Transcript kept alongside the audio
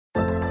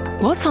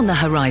What's on the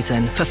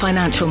horizon for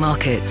financial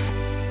markets?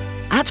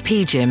 At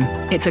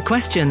PGIM, it's a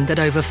question that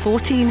over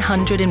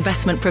 1,400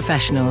 investment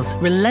professionals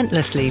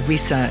relentlessly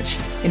research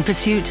in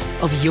pursuit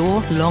of your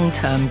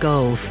long-term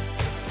goals.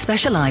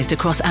 Specialized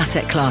across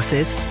asset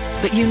classes,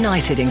 but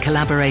united in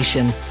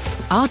collaboration,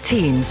 our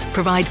teams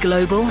provide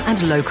global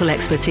and local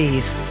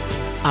expertise.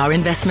 Our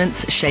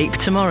investments shape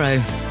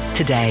tomorrow,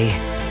 today.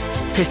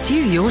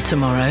 Pursue your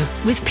tomorrow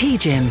with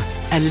PGIM,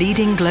 a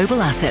leading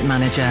global asset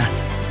manager.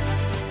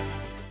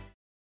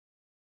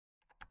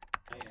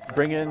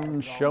 Bring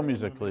in show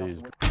music, please.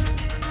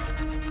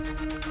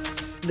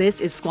 This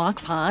is Squawk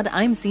Pod.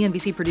 I'm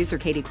CNBC producer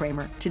Katie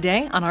Kramer.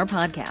 Today on our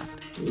podcast,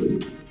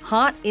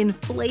 hot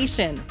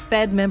inflation.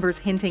 Fed members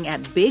hinting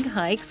at big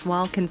hikes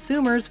while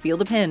consumers feel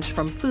the pinch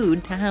from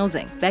food to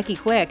housing. Becky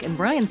Quick and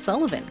Brian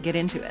Sullivan get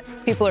into it.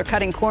 People are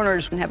cutting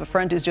corners and have a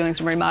friend who's doing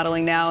some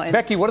remodeling now. And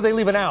Becky, what are they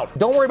leaving out?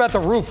 Don't worry about the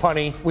roof,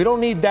 honey. We don't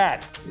need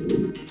that.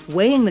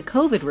 Weighing the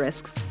COVID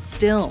risks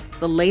still.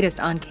 The latest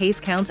on case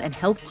counts and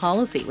health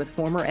policy with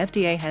former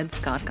FDA head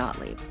Scott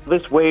Gottlieb.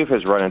 This wave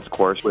has run its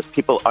course. With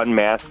people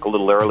unmask a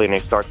little early and they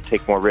start to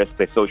take more risks,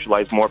 they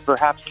socialize more.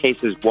 Perhaps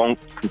cases won't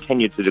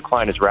continue to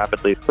decline as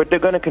rapidly, but they're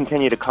going to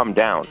continue to come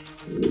down.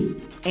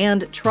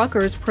 And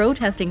truckers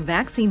protesting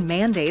vaccine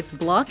mandates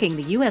blocking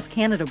the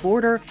U.S.-Canada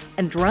border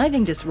and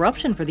driving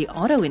disruption for the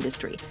auto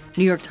industry.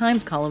 New York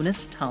Times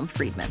columnist Tom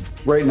Friedman.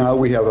 Right now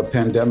we have a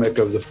pandemic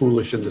of the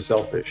foolish and the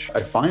selfish.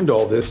 I find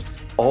all this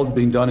all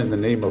being done in the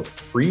name of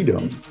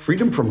freedom.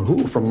 Freedom from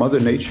who? From Mother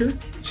Nature?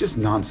 It's just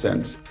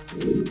nonsense.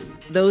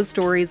 Those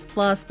stories,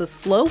 plus the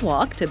slow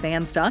walk to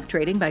ban stock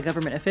trading by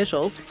government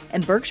officials,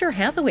 and Berkshire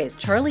Hathaway's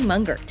Charlie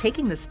Munger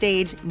taking the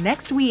stage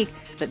next week,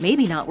 but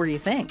maybe not where you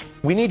think.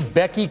 We need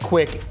Becky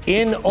Quick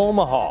in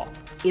Omaha.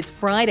 It's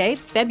Friday,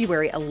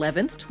 February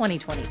 11th,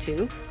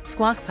 2022.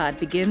 Squawk Pod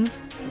begins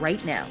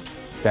right now.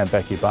 Stand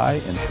Becky by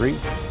in 3,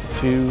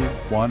 2,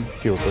 1.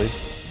 Cue,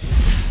 please.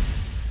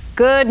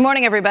 good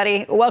morning,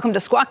 everybody. Welcome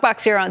to Squawk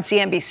Box here on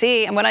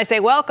CNBC. And when I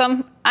say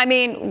welcome, I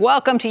mean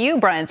welcome to you,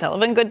 Brian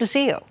Sullivan. Good to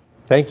see you.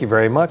 Thank you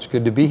very much.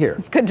 Good to be here.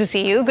 Good to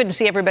see you. Good to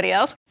see everybody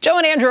else. Joe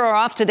and Andrew are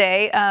off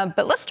today,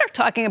 but let's start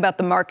talking about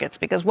the markets,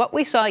 because what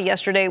we saw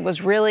yesterday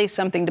was really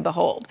something to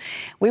behold.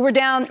 We were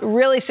down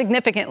really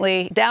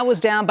significantly. Dow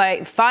was down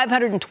by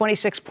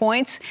 526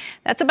 points.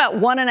 That's about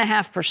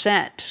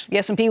 1.5%. The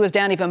S&P was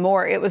down even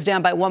more. It was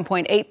down by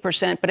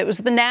 1.8%, but it was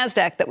the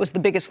NASDAQ that was the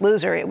biggest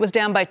loser. It was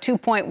down by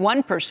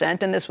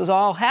 2.1%, and this was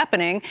all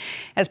happening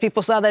as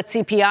people saw that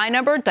CPI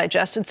number,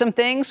 digested some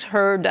things,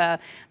 heard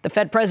the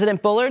Fed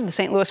President Bullard, the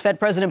St. Louis Fed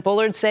President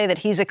Bullard, say that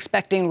he's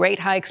expecting rate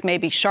hikes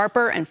maybe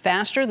sharper and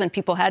faster than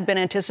people had been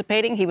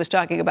anticipating. He was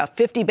talking about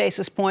 50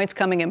 basis points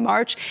coming in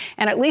March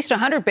and at least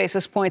 100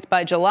 basis points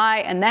by July,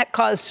 and that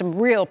caused some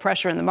real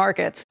pressure in the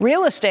markets.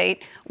 Real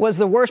estate was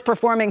the worst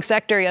performing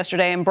sector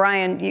yesterday, and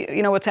Brian,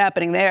 you know what's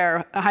happening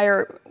there.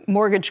 Higher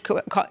mortgage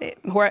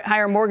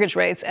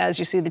rates, as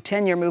you see the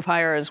 10-year move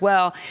higher as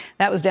well.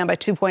 That was down by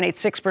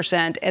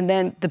 2.86%. And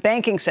then the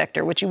banking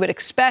sector, which you would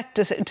expect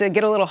to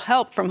get a little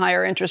help from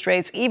higher interest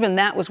rates, even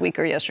that was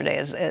weaker yesterday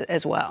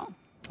as well.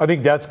 I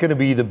think that's going to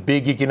be the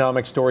big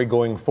economic story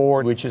going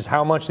forward, which is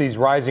how much these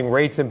rising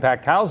rates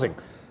impact housing.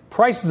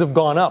 Prices have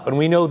gone up, and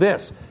we know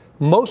this.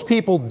 Most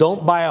people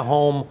don't buy a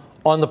home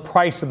on the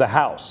price of the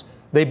house.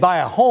 They buy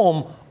a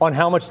home on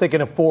how much they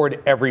can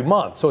afford every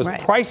month. So as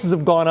prices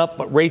have gone up,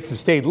 but rates have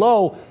stayed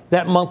low,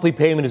 that monthly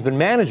payment has been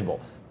manageable.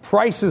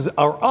 Prices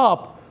are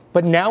up,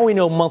 but now we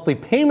know monthly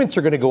payments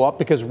are going to go up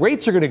because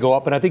rates are going to go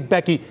up. And I think,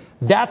 Becky,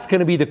 that's going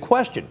to be the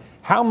question.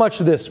 How much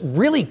of this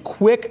really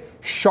quick,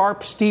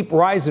 sharp, steep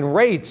rise in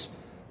rates,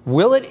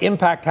 will it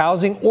impact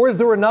housing? Or is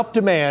there enough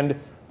demand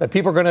that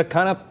people are going to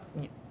kind of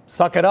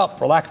suck it up,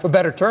 for lack of a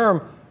better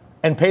term,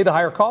 and pay the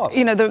higher cost?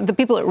 You know, the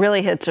people it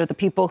really hits are the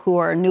people who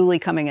are newly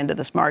coming into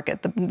this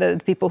market, the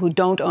people who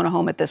don't own a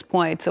home at this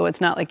point. So it's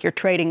not like you're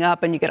trading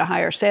up and you get a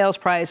higher sales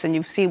price and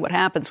you see what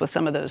happens with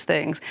some of those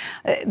things.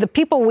 The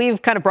people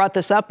we've kind of brought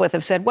this up with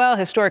have said, well,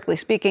 historically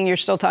speaking, you're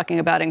still talking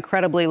about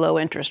incredibly low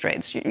interest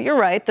rates. You're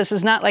right. This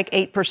is not like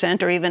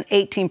 8% or even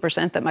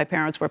 18% that my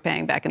parents were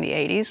paying back in the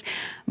 80s.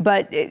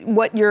 But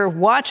what you're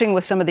watching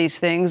with some of these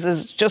things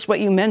is just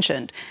what you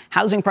mentioned.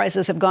 Housing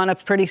prices have gone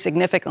up pretty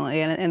significantly.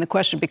 And the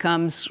question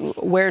becomes,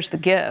 where's the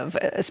give?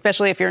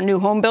 Especially if you're a new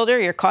home builder,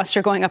 your costs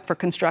are going up for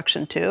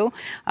construction too.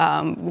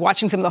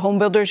 Watching some of the home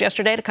builders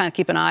yesterday to kind of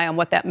keep an eye on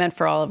what that meant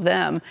for all of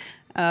them.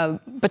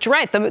 But you're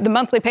right, the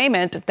monthly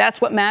payment,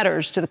 that's what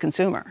matters to the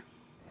consumer.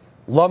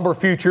 Lumber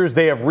futures,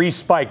 they have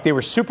respiked. They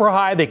were super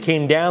high. They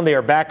came down. They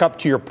are back up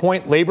to your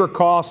point. Labor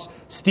costs,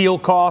 steel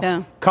costs,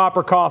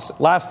 copper costs.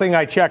 Last thing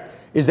I checked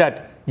is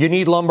that you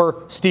need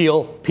lumber,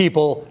 steel,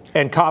 people,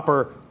 and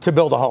copper to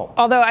build a home.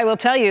 Although I will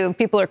tell you,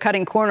 people are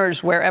cutting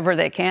corners wherever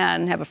they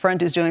can. I have a friend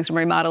who's doing some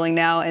remodeling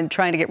now and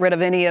trying to get rid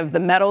of any of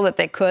the metal that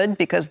they could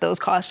because those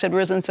costs had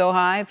risen so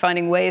high,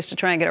 finding ways to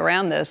try and get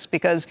around this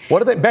because...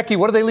 Becky,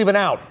 what are they leaving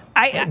out?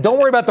 Don't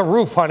worry about the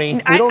roof, honey.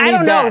 We don't need I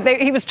don't that.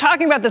 know. He was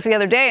talking about this the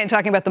other day and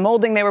talking about the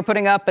molding they were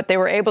putting up, but they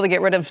were able to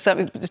get rid of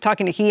some,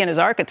 talking to he and his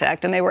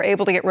architect, and they were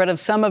able to get rid of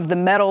some of the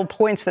metal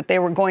points that they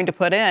were going to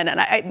put in. And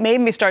it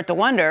made me start to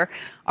wonder,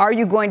 are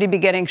you going to be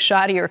getting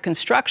shoddier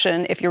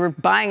construction if you're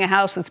buying a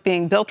house that's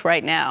being built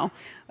right now?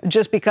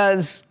 Just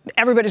because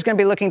everybody's going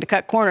to be looking to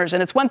cut corners.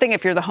 And it's one thing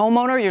if you're the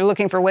homeowner, you're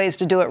looking for ways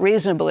to do it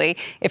reasonably.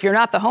 If you're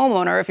not the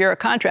homeowner, if you're a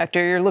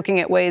contractor, you're looking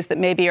at ways that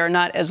maybe are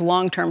not as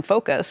long-term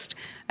focused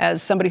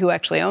as somebody who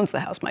actually owns the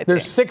house might be.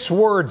 There's 6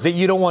 words that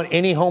you don't want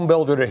any home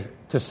builder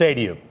to say to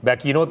you.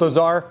 Becky, you know what those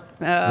are?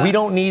 We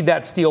don't need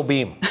that steel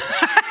beam.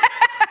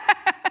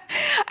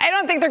 I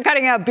don't think they're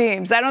cutting out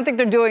beams. I don't think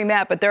they're doing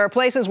that. But there are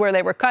places where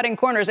they were cutting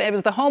corners. And it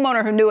was the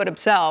homeowner who knew it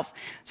himself.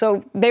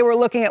 So they were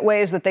looking at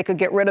ways that they could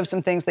get rid of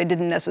some things they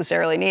didn't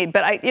necessarily need.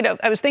 But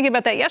I was thinking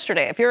about that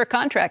yesterday. If you're a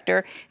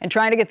contractor and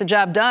trying to get the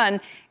job done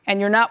and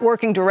you're not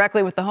working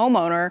directly with the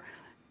homeowner.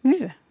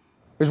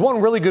 There's one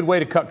really good way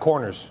to cut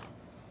corners.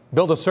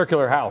 Build a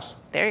circular house.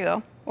 There you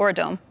go. Or a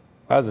dome.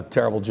 That was a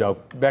terrible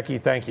joke. Becky,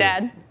 thank you.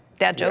 Dad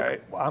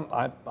joke.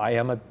 Yeah, I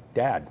am a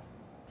dad.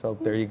 So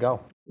there you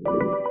go.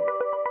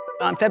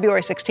 On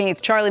February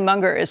 16th, Charlie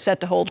Munger is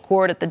set to hold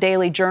court at the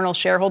Daily Journal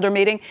shareholder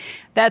meeting.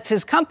 That's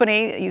his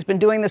company. He's been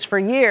doing this for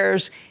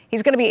years.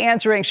 He's going to be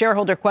answering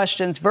shareholder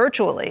questions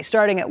virtually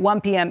starting at 1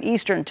 p.m.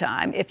 Eastern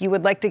Time. If you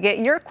would like to get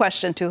your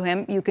question to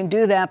him, you can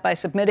do that by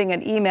submitting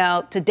an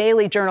email to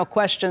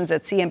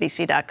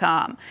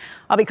dailyjournalquestions@cnbc.com.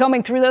 I'll be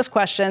combing through those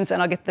questions,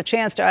 and I'll get the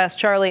chance to ask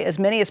Charlie as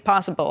many as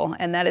possible,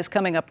 and that is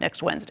coming up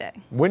next Wednesday.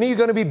 When are you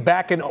going to be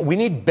back in? We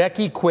need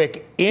Becky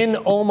Quick in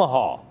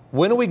Omaha.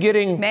 When are we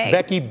getting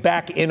Becky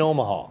back in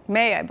Omaha?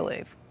 May, I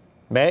believe.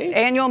 May?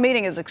 Annual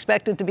meeting is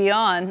expected to be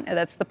on.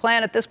 That's the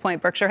plan at this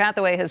point. Berkshire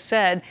Hathaway has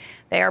said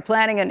they are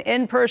planning an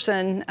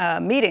in-person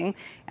meeting,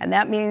 and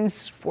that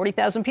means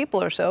 40,000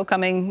 people or so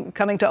coming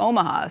to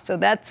Omaha. So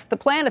that's the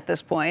plan at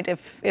this point.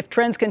 If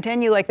trends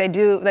continue like they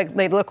do, like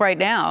they look right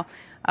now,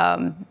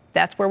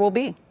 that's where we'll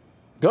be.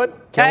 Good.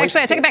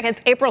 Actually, I take it back.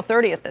 It's April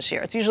 30th this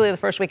year. It's usually the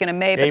first weekend of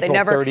May, but they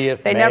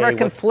never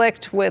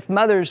conflict with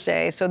Mother's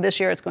Day. So this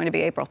year it's going to be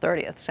April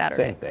 30th, Saturday.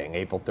 Same thing.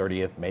 April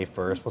 30th, May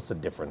 1st. What's the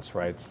difference,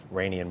 right? It's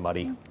rainy and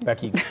muddy.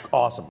 Becky,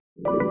 awesome.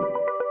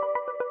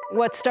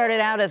 What started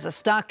out as a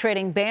stock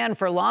trading ban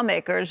for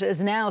lawmakers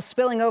is now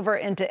spilling over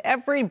into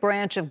every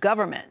branch of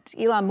government.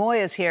 Ilan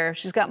Moy is here.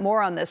 She's got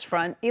more on this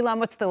front. Ilan,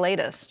 what's the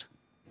latest?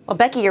 Well,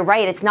 Becky, you're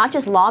right. It's not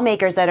just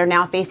lawmakers that are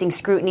now facing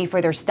scrutiny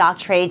for their stock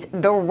trades.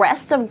 The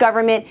rest of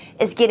government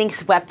is getting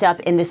swept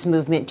up in this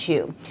movement,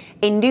 too.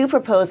 A new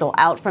proposal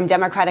out from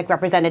Democratic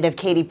Representative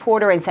Katie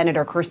Porter and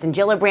Senator Kirsten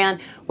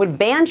Gillibrand would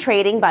ban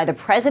trading by the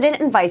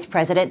president and vice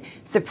president,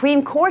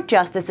 Supreme Court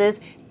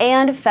justices,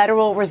 and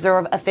Federal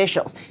Reserve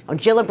officials. Now,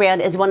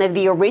 Gillibrand is one of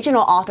the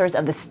original authors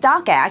of the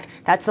Stock Act.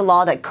 That's the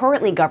law that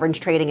currently governs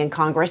trading in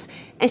Congress.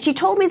 And she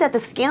told me that the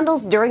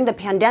scandals during the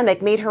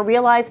pandemic made her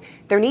realize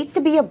there needs to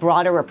be a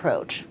broader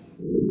approach.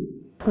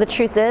 The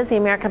truth is the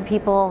American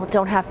people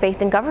don't have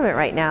faith in government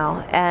right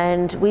now.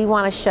 And we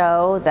want to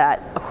show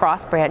that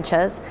across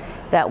branches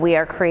that we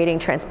are creating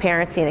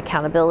transparency and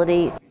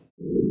accountability.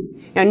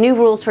 Now, new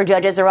rules for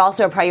judges are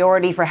also a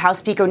priority for House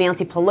Speaker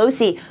Nancy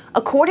Pelosi.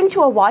 According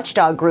to a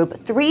watchdog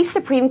group, 3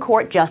 Supreme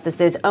Court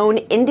justices own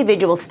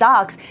individual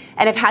stocks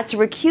and have had to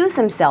recuse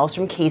themselves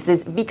from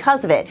cases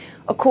because of it.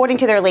 According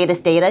to their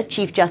latest data,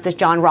 Chief Justice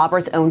John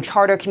Roberts owned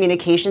Charter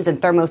Communications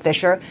and Thermo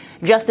Fisher,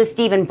 Justice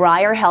Stephen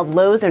Breyer held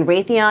Lowe's and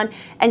Raytheon,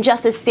 and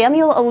Justice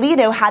Samuel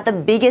Alito had the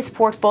biggest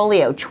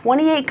portfolio,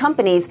 28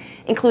 companies,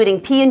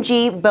 including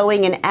P&G,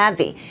 Boeing, and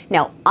AbbVie.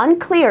 Now,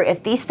 unclear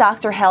if these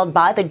stocks are held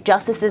by the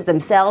justices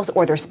themselves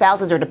or their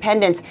spouses or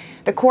dependents.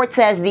 The court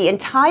says the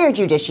entire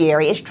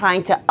judiciary is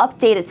trying to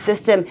update its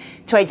system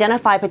to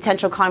identify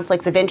potential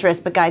conflicts of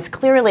interest. But guys,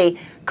 clearly,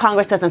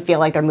 Congress doesn't feel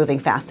like they're moving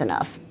fast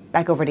enough.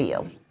 Back over to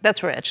you.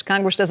 That's rich.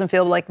 Congress doesn't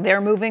feel like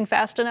they're moving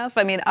fast enough.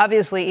 I mean,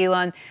 obviously,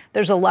 Ilan,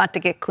 there's a lot to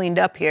get cleaned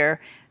up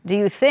here. Do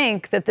you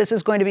think that this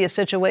is going to be a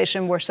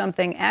situation where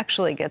something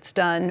actually gets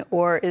done,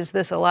 or is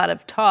this a lot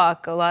of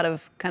talk, a lot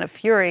of kind of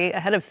fury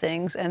ahead of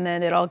things, and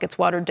then it all gets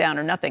watered down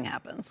or nothing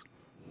happens?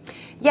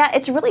 Yeah,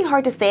 it's really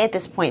hard to say at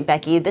this point,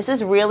 Becky. This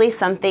is really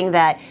something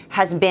that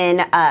has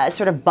been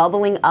sort of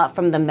bubbling up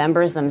from the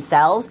members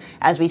themselves.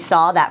 As we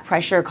saw, that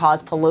pressure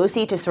caused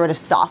Pelosi to sort of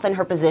soften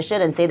her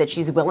position and say that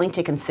she's willing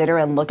to consider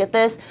and look at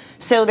this.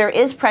 So there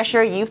is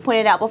pressure. You've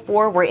pointed out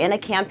before, we're in a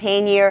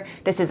campaign year.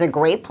 This is a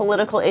great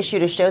political issue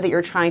to show that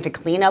you're trying to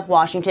clean up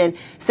Washington.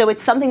 So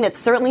it's something that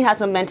certainly has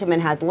momentum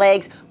and has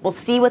legs. We'll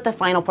see what the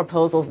final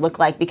proposals look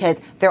like because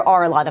there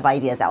are a lot of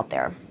ideas out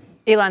there.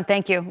 Ilan,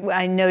 thank you.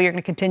 I know you're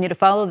going to continue to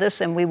follow this,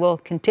 and we will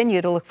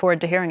continue to look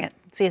forward to hearing it.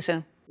 See you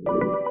soon.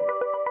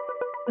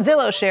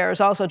 Zillow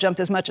shares also jumped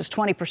as much as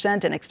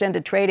 20% in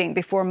extended trading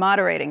before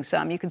moderating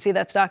some. You can see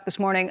that stock this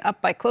morning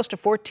up by close to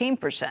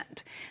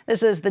 14%.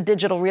 This is the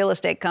digital real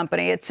estate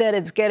company. It said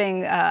it's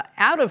getting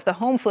out of the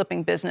home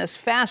flipping business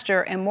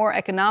faster and more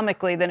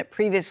economically than it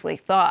previously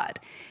thought.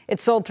 It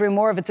sold through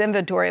more of its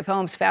inventory of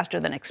homes faster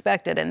than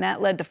expected, and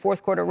that led to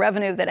fourth quarter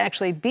revenue that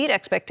actually beat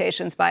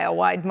expectations by a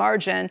wide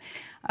margin.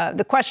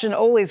 The question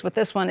always with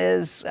this one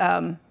is,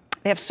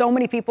 they have so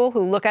many people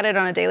who look at it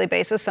on a daily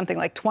basis, something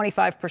like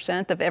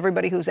 25% of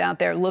everybody who's out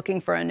there looking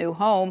for a new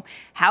home.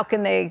 How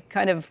can they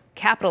kind of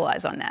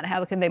capitalize on that?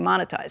 How can they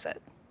monetize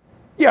it?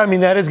 Yeah, I mean,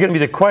 that is going to be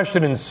the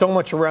question, and so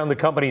much around the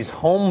company's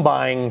home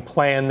buying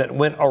plan that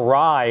went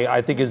awry,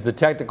 I think is the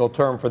technical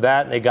term for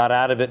that, and they got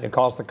out of it, and it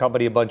cost the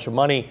company a bunch of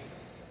money.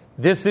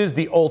 This is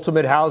the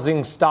ultimate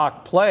housing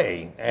stock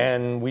play,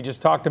 and we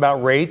just talked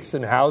about rates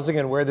and housing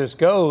and where this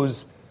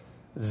goes.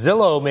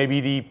 Zillow may be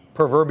the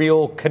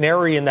proverbial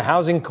canary in the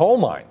housing coal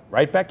mine,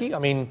 right, Becky? I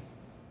mean,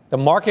 the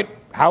market,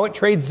 how it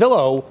trades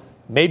Zillow,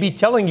 may be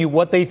telling you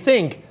what they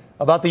think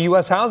about the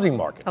U.S. housing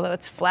market. Although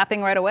it's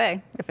flapping right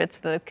away, if it's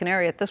the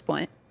canary at this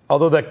point.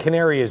 Although the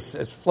canary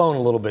has flown a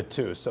little bit,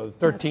 too. So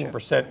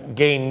 13%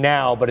 gain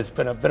now, but it's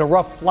been a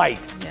rough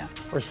flight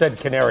for said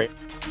canary.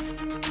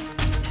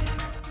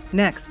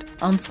 Next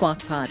on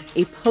Squawk Pod,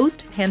 a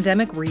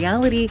post-pandemic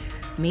reality,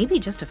 maybe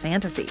just a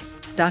fantasy.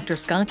 Dr.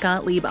 Scott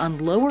Gottlieb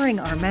on lowering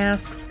our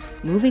masks,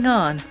 moving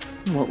on,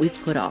 and what we've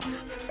put off.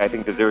 I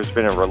think that there's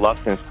been a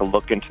reluctance to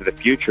look into the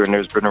future, and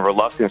there's been a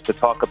reluctance to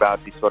talk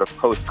about the sort of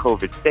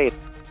post-COVID state.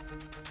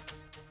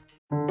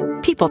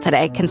 People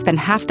today can spend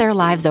half their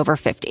lives over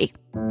 50.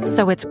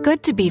 So it's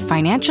good to be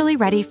financially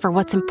ready for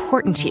what's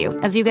important to you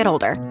as you get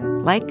older,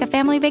 like a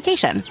family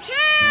vacation.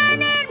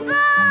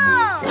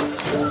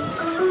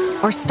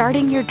 Or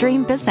starting your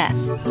dream business.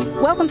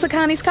 Welcome to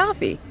Connie's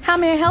Coffee. How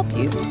may I help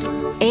you?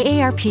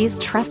 AARP's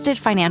trusted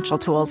financial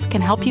tools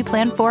can help you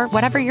plan for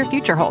whatever your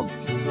future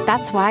holds.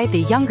 That's why the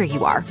younger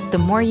you are, the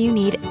more you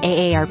need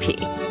AARP.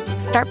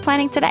 Start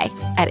planning today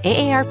at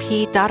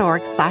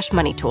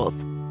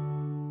aarp.org/moneytools.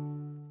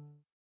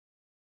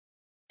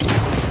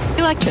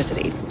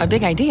 Electricity, a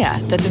big idea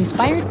that's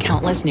inspired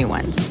countless new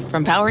ones.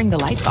 From powering the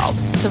light bulb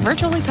to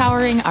virtually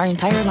powering our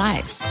entire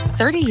lives.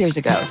 30 years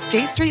ago,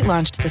 State Street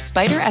launched the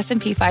SPDR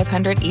S&P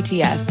 500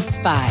 ETF,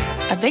 SPY.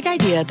 A big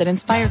idea that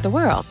inspired the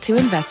world to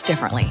invest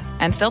differently,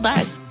 and still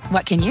does.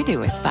 What can you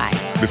do with SPY?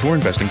 Before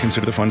investing,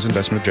 consider the fund's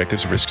investment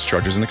objectives, risks,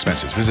 charges, and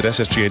expenses. Visit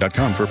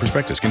ssga.com for a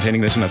prospectus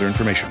containing this and other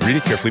information. Read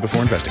it carefully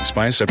before investing.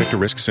 SPY is subject to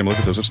risks similar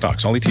to those of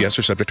stocks. All ETFs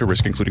are subject to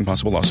risk, including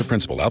possible loss of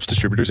principal. Alps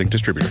Distributors, Inc.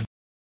 Distributor.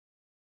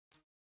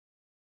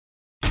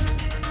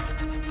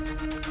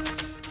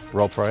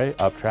 Roll Parade,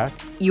 up track.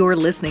 You're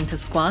listening to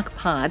Squawk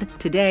Pod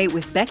today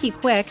with Becky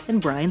Quick and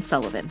Brian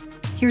Sullivan.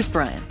 Here's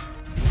Brian.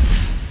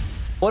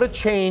 What a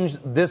change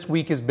this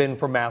week has been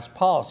for mask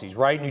policies,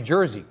 right? New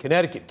Jersey,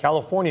 Connecticut,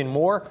 California, and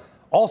more,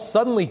 all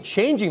suddenly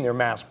changing their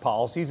mask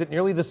policies at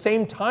nearly the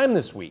same time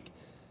this week.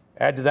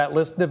 Add to that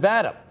list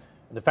Nevada.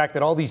 And the fact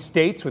that all these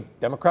states with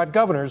Democrat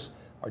governors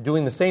are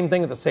doing the same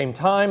thing at the same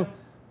time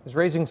is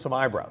raising some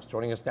eyebrows.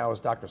 Joining us now is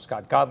Dr.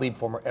 Scott Gottlieb,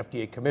 former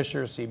FDA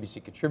commissioner,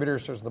 CNBC contributor,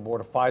 serves on the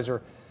board of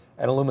Pfizer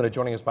and Illumina,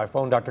 joining us by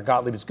phone. Dr.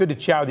 Gottlieb, it's good to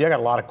chat with you. I got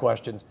a lot of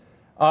questions.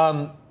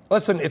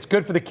 Listen, it's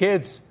good for the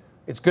kids.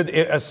 It's good,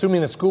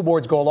 assuming the school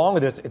boards go along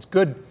with this, it's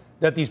good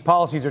that these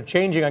policies are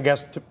changing, I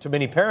guess, to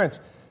many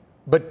parents.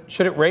 But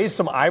should it raise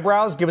some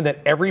eyebrows, given that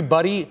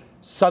everybody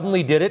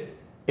suddenly did it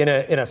in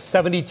a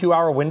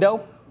 72-hour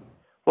window?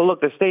 Well,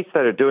 look, the states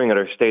that are doing it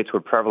are states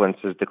where prevalence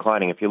is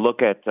declining. If you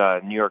look at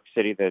New York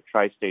City, the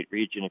tri-state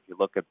region, if you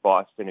look at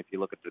Boston, if you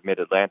look at the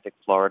mid-Atlantic,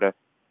 Florida,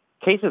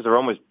 cases are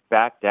almost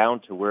back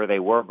down to where they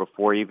were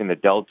before even the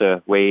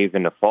Delta wave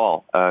in the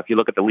fall. If you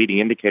look at the leading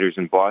indicators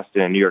in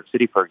Boston and New York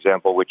City, for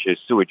example, which is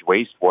sewage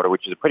wastewater,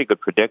 which is a pretty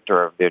good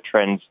predictor of the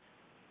trends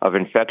of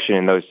infection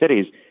in those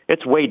cities,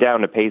 it's way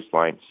down to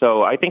baseline.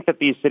 So I think that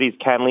these cities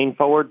can lean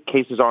forward.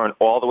 Cases aren't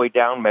all the way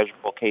down.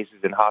 Measurable cases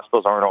in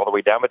hospitals aren't all the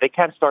way down, but they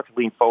can start to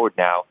lean forward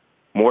now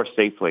more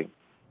safely.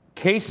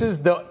 Cases,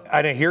 though,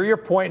 and I hear your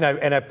point,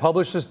 and I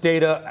publish this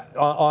data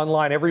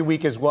online every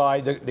week as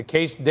well. The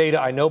case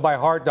data I know by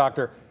heart,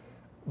 doctor,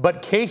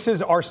 but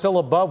cases are still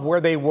above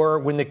where they were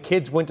when the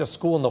kids went to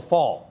school in the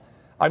fall.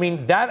 I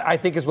mean, that I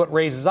think is what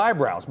raises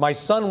eyebrows. My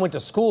son went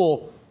to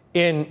school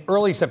in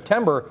early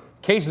September.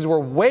 Cases were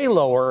way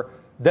lower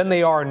than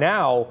they are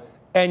now,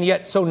 and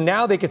yet so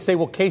now they could say,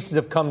 well, cases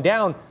have come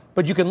down,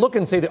 but you can look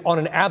and say that on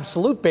an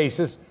absolute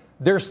basis,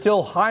 they're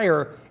still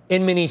higher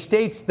in many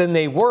states than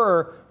they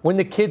were when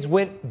the kids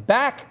went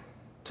back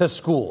to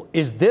school.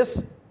 Is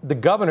this the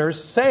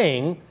governors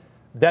saying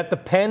that the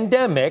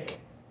pandemic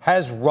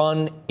has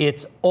run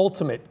its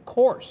ultimate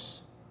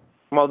course?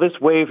 Well,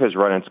 this wave has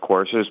run its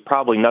course. There's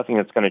probably nothing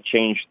that's going to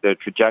change the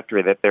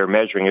trajectory that they're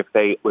measuring.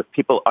 If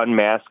people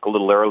unmask a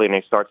little early and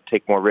they start to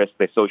take more risks,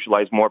 they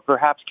socialize more,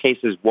 perhaps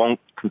cases won't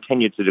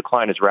continue to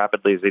decline as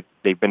rapidly as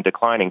they've been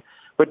declining,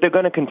 but they're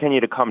going to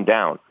continue to come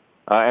down.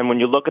 And when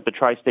you look at the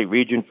tri-state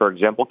region, for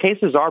example,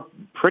 cases are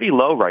pretty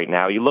low right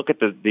now. You look at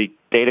the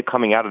data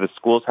coming out of the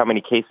schools, how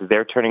many cases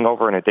they're turning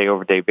over on a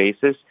day-over-day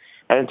basis,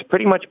 and it's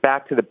pretty much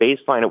back to the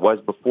baseline it was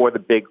before the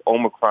big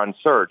Omicron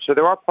surge. So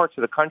there are parts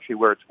of the country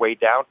where it's way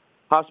down.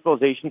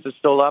 Hospitalizations are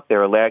still up.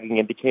 They're a lagging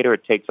indicator.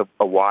 It takes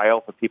a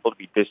while for people to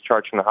be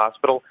discharged from the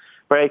hospital.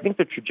 But I think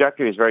the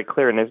trajectory is very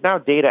clear. And there's now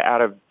data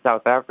out of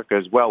South Africa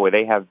as well where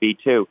they have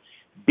B2.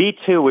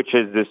 B2, which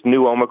is this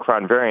new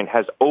Omicron variant,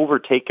 has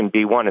overtaken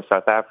B1 in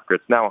South Africa.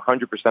 It's now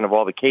 100% of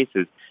all the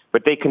cases.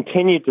 But they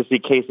continue to see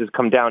cases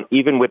come down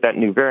even with that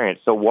new variant.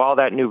 So while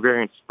that new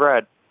variant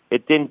spread,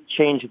 it didn't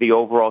change the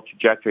overall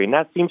trajectory. And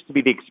that seems to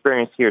be the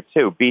experience here,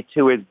 too.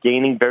 B2 is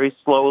gaining very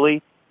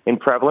slowly in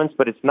prevalence,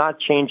 but it's not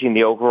changing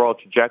the overall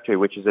trajectory,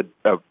 which is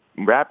a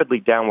rapidly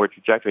downward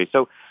trajectory.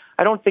 So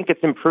I don't think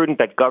it's imprudent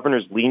that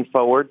governors lean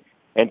forward,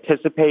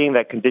 anticipating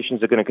that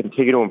conditions are going to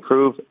continue to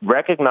improve,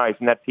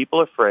 recognizing that people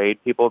are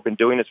afraid, people have been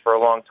doing this for a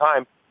long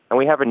time, and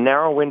we have a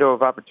narrow window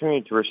of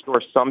opportunity to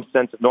restore some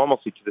sense of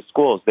normalcy to the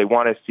schools. They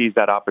want to seize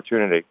that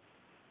opportunity.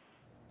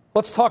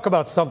 Let's talk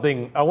about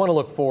something. I want to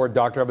look forward,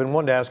 Doctor. I've been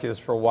wanting to ask you this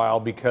for a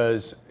while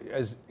because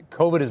as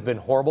COVID has been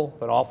horrible,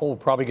 but awful. We're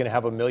probably going to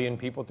have 1 million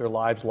people with their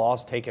lives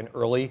lost, taken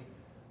early.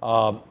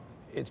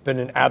 It's been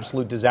an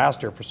absolute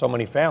disaster for so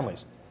many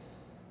families.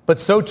 But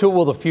so too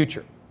will the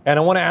future. And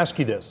I want to ask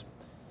you this.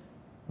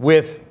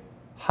 With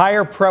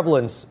higher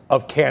prevalence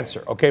of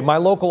cancer, okay, my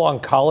local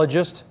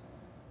oncologist,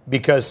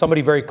 because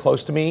somebody very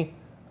close to me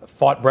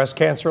fought breast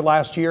cancer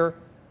last year,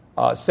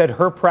 said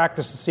her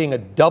practice is seeing a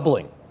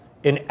doubling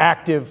in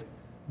active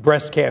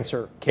breast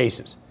cancer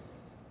cases.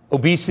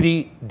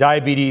 Obesity,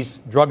 diabetes,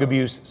 drug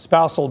abuse,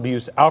 spousal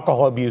abuse,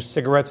 alcohol abuse,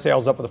 cigarette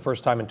sales up for the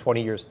first time in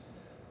 20 years.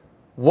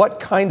 What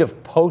kind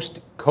of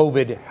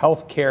post-COVID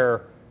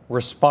healthcare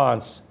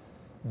response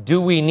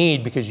do we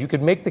need? Because you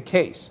could make the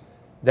case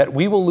that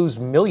we will lose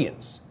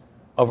millions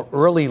of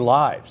early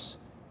lives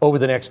over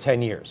the next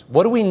 10 years.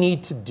 What do we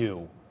need to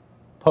do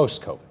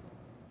post-COVID?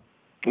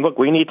 Look,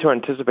 we need to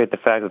anticipate the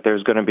fact that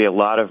there's going to be a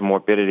lot of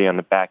morbidity on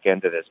the back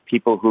end of this.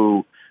 People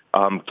who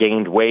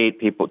gained weight,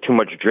 people too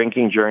much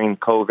drinking during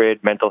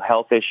COVID, mental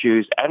health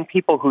issues, and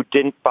people who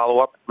didn't follow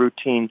up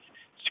routine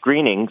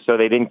screening, so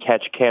they didn't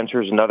catch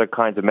cancers and other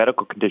kinds of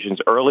medical conditions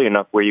early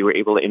enough where you were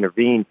able to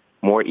intervene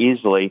more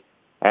easily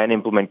and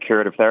implement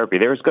curative therapy.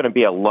 There's going to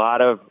be a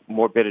lot of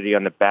morbidity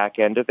on the back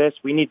end of this.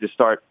 We need to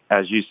start,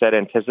 as you said,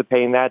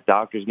 anticipating that.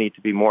 Doctors need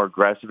to be more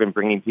aggressive in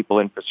bringing people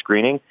in for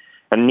screening.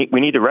 And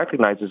we need to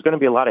recognize there's going to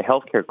be a lot of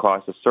healthcare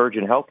costs, a surge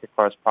in healthcare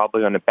costs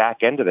probably on the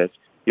back end of this.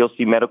 You'll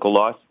see medical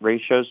loss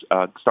ratios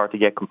start to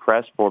get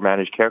compressed for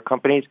managed care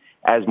companies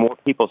as more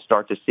people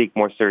start to seek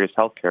more serious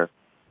healthcare.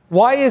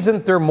 Why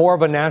isn't there more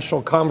of a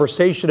national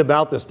conversation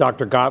about this,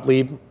 Dr.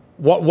 Gottlieb?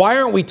 Why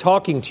aren't we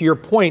talking, to your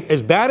point,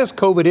 as bad as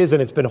COVID is,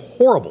 and it's been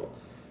horrible,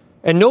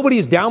 and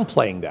nobody's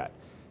downplaying that.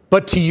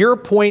 But to your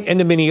point and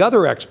to many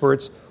other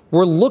experts,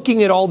 we're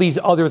looking at all these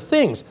other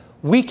things.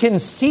 We can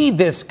see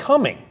this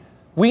coming.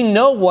 We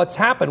know what's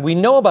happened. We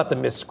know about the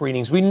missed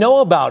screenings. We know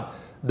about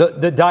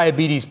the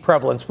diabetes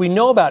prevalence. We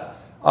know about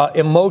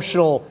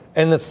emotional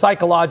and the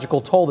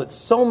psychological toll that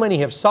so many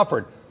have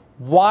suffered.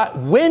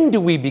 When do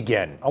we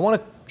begin? I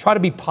want to try to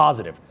be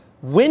positive.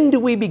 When do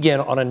we begin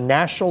on a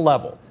national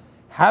level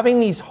having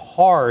these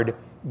hard,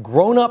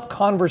 grown-up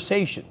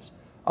conversations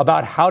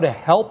about how to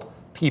help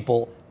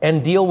people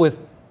and deal with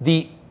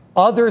the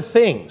other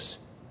things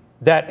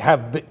that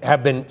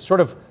have been sort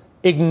of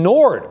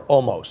ignored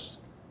almost?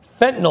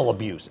 Fentanyl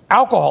abuse,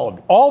 alcohol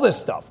abuse, all this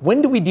stuff.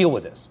 When do we deal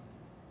with this?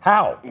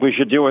 How? We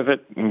should deal with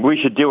it.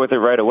 We should deal with it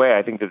right away.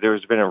 I think that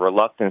there's been a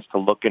reluctance to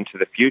look into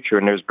the future,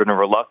 and there's been a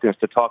reluctance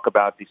to talk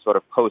about the sort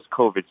of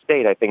post-COVID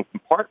state, I think, in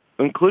part,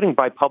 including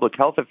by public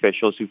health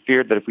officials who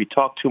feared that if we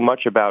talk too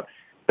much about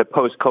the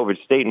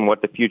post-COVID state and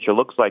what the future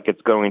looks like,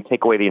 it's going to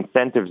take away the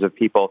incentives of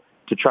people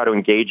to try to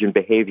engage in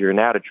behavior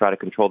now to try to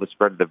control the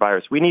spread of the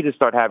virus. We need to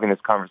start having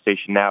this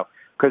conversation now,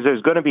 because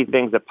there's going to be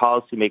things that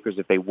policymakers,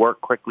 if they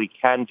work quickly,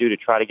 can do to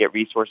try to get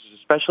resources,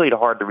 especially to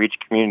hard-to-reach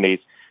communities,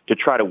 to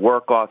try to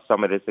work off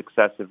some of this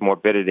excessive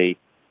morbidity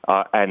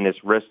and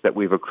this risk that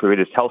we've accrued,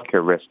 this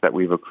healthcare risk that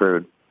we've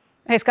accrued.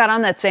 Hey, Scott,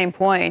 on that same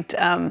point,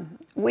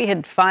 we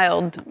had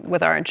filed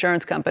with our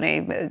insurance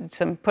company,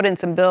 put in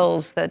some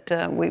bills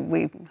that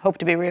we hope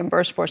to be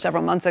reimbursed for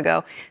several months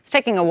ago. It's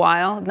taking a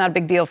while, not a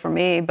big deal for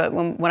me, but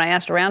when I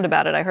asked around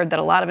about it, I heard that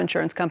a lot of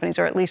insurance companies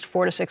are at least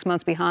 4 to 6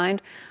 months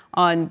behind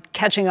on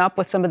catching up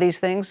with some of these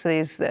things,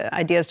 these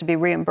ideas to be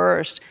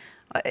reimbursed.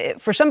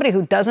 For somebody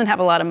who doesn't have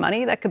a lot of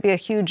money, that could be a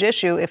huge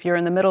issue if you're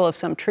in the middle of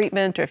some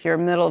treatment or if you're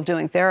in the middle of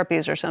doing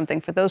therapies or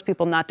something, for those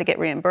people not to get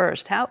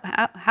reimbursed.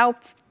 How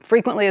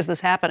frequently is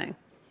this happening?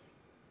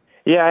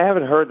 Yeah, I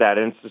haven't heard that,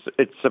 and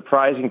it's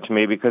surprising to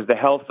me because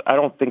I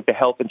don't think the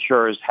health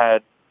insurers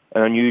had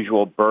an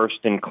unusual burst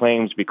in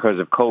claims because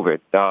of COVID.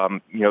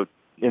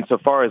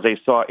 Insofar as they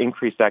saw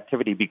increased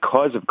activity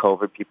because of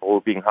COVID, people were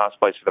being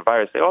hospitalized for the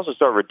virus, they also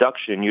saw a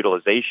reduction in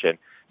utilization.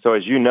 So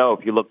as you know,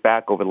 if you look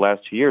back over the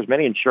last 2 years,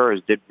 many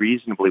insurers did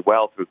reasonably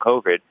well through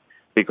COVID.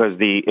 because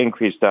the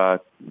increased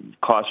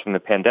costs from the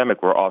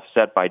pandemic were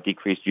offset by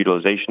decreased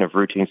utilization of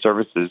routine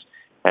services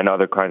and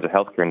other kinds of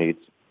healthcare needs.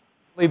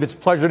 It's a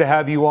pleasure to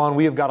have you on.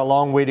 We have got a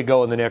long way to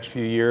go in the next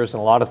few years and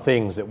a lot of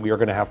things that we are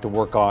going to have to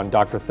work on.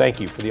 Doctor, thank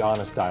you for the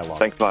honest dialogue.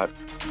 Thanks a lot.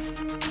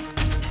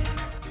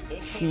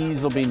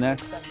 Cheese will be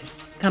next.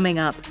 Coming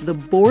up, the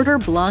border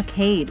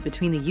blockade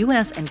between the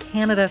U.S. and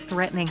Canada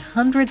threatening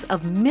hundreds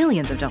of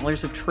millions of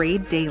dollars of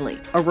trade daily.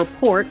 A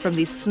report from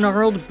the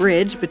snarled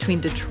bridge between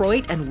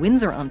Detroit and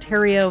Windsor,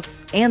 Ontario,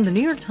 and the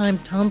New York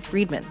Times' Tom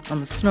Friedman on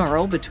the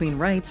snarl between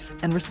rights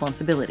and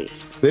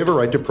responsibilities. They have a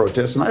right to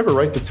protest, and I have a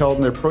right to tell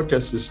them their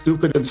protest is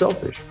stupid and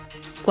selfish.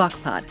 Squawk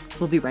Pod.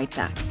 We'll be right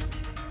back.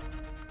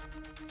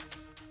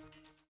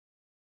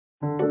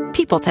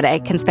 People today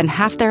can spend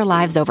half their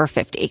lives over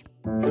 50.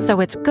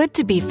 So it's good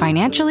to be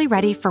financially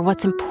ready for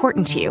what's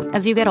important to you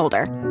as you get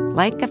older,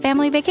 like a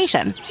family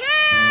vacation.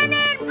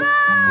 Cannonball!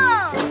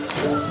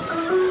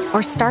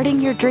 Or starting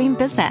your dream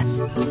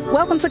business.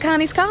 Welcome to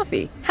Connie's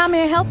Coffee. How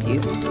may I help you?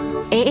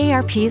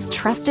 AARP's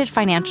trusted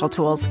financial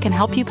tools can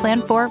help you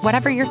plan for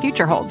whatever your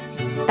future holds.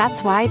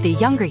 That's why the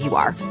younger you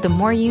are, the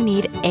more you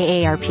need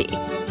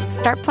AARP.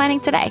 Start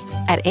planning today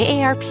at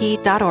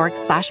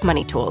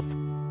aarp.org/moneytools.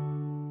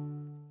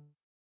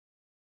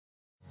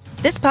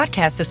 This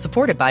podcast is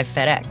supported by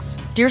FedEx.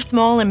 Dear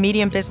small and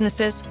medium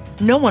businesses,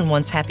 no one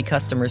wants happy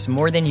customers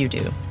more than you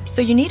do.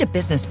 So you need a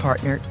business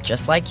partner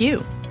just like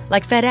you.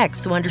 Like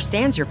FedEx, who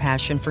understands your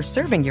passion for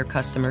serving your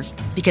customers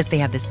because they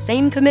have the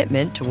same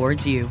commitment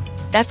towards you.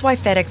 That's why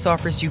FedEx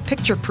offers you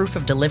picture proof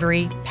of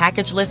delivery,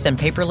 packageless and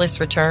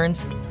paperless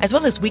returns, as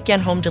well as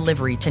weekend home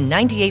delivery to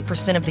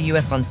 98% of the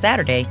U.S. on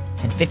Saturday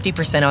and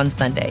 50% on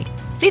Sunday.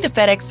 See the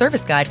FedEx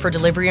service guide for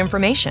delivery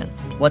information.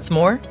 What's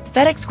more,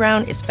 FedEx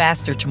Ground is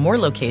faster to more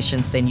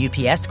locations than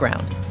UPS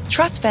Ground.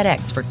 Trust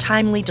FedEx for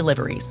timely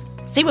deliveries.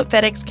 See what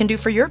FedEx can do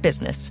for your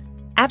business.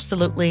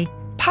 Absolutely,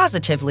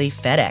 positively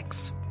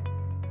FedEx.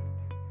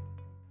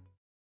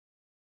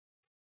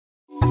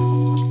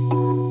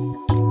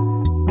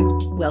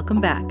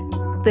 Welcome back.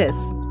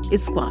 This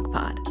is Squawk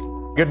Pod.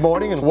 Good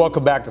morning and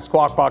welcome back to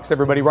Squawk Box,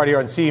 everybody, right here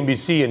on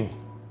CNBC and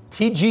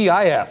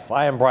TGIF.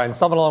 I am Brian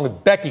Sullivan along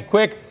with Becky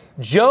Quick.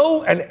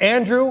 Joe and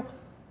Andrew,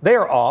 they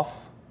are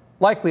off,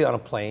 likely on a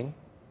plane,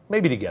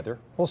 maybe together.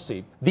 We'll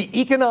see. The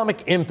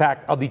economic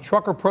impact of the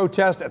trucker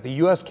protest at the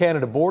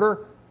U.S.-Canada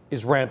border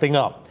is ramping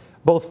up.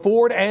 Both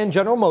Ford and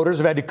General Motors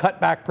have had to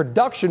cut back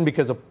production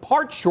because of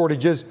part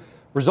shortages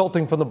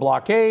resulting from the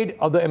blockade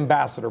of the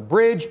Ambassador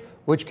Bridge,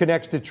 which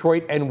connects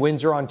Detroit and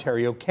Windsor,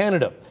 Ontario,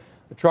 Canada.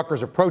 The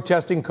truckers are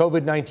protesting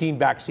COVID-19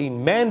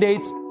 vaccine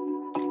mandates.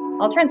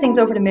 I'll turn things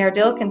over to Mayor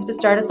Dilkins to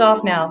start us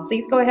off now.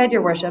 Please go ahead,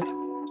 Your Worship.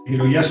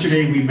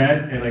 Yesterday we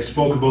met and I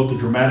spoke about the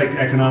dramatic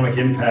economic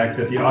impact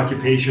that the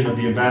occupation of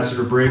the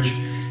Ambassador Bridge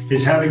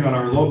is having on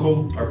our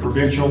local, our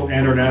provincial,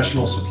 and our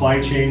national supply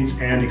chains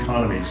and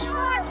economies.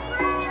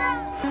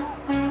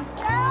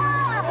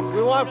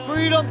 We want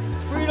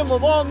freedom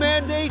of all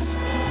mandates.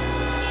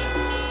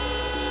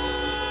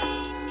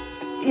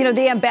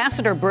 The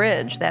Ambassador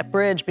Bridge, that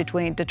bridge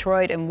between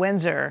Detroit and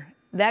Windsor,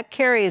 that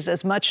carries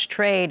as much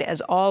trade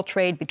as all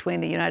trade between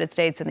the United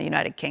States and the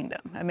United Kingdom.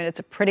 I mean, it's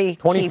a pretty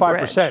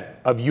 25%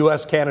 of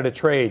U.S.-Canada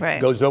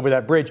trade goes over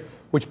that bridge,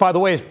 which, by the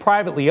way, is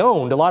privately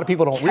owned. A lot of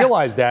people don't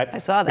realize that. I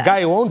saw that. The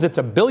guy who owns it's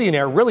a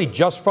billionaire, really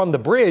just from the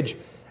bridge.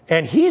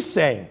 And he's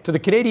saying to the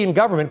Canadian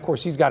government, of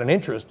course, he's got an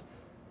interest,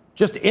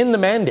 just end the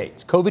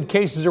mandates. COVID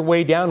cases are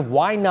way down.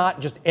 Why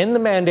not just end the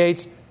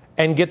mandates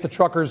and get the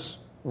truckers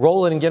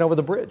rolling and get over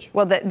the bridge?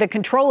 Well, the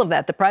control of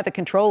that, the private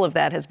control of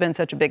that has been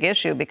such a big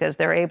issue because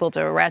they're able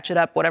to ratchet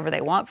up whatever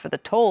they want for the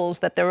tolls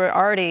that there were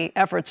already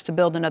efforts to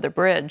build another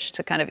bridge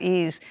to kind of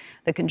ease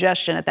the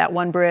congestion at that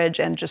one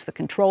bridge and just the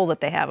control that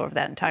they have over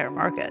that entire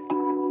market.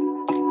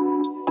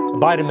 The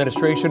Biden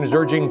administration is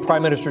urging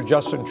Prime Minister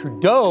Justin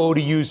Trudeau to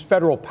use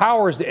federal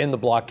powers to end the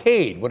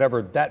blockade,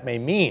 whatever that may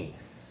mean.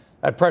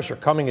 That pressure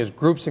coming as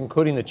groups,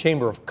 including the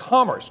Chamber of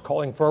Commerce,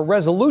 calling for a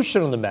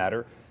resolution on the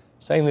matter,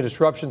 saying the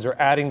disruptions are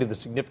adding to the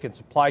significant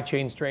supply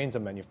chain strains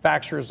on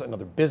manufacturers and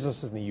other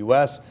businesses in the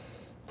U.S.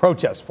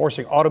 Protests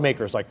forcing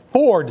automakers like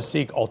Ford to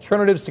seek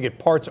alternatives to get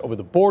parts over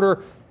the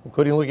border,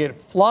 including looking at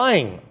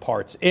flying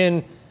parts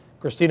in.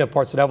 Christina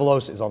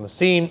Partsenevelos is on the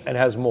scene and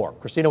has more.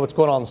 Christina, what's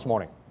going on this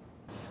morning?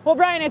 Well,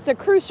 Brian, it's a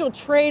crucial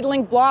trade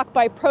link blocked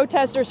by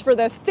protesters for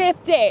the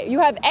fifth day. You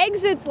have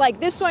exits like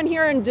this one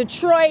here in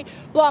Detroit,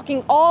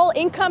 blocking all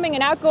incoming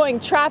and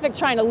outgoing traffic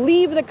trying to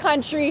leave the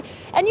country.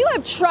 And you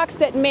have trucks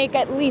that make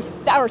at least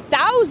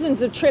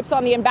thousands of trips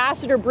on the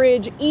Ambassador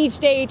Bridge each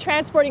day,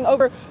 transporting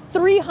over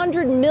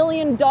 $300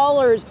 million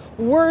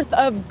worth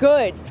of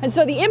goods. And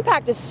so the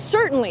impact is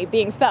certainly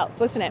being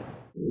felt. Listen in.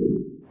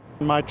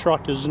 My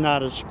truck is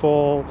not as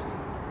full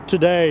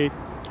today,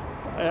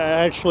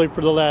 actually,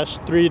 for the last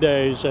 3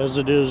 days, as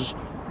it is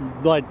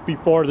like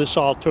before this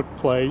all took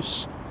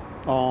place.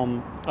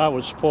 I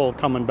was full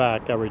coming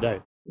back every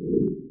day.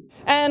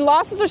 And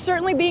losses are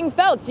certainly being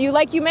felt. So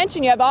like you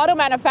mentioned, you have auto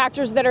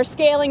manufacturers that are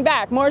scaling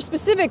back. More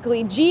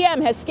specifically,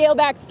 GM has scaled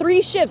back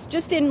 3 shifts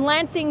just in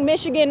Lansing,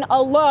 Michigan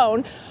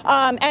alone.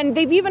 And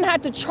they've even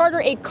had to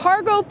charter a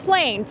cargo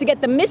plane to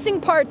get the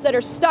missing parts that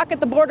are stuck at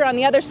the border on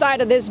the other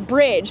side of this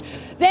bridge.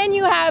 Then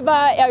you have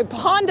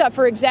Honda,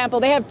 for example.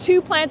 They have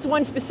 2 plants,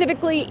 one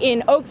specifically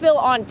in Oakville,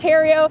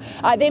 Ontario.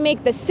 They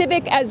make the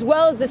Civic as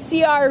well as the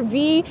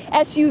CR-V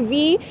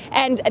SUV,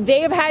 and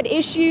they have had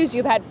issues.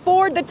 You've had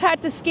Ford that's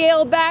had to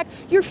scale back.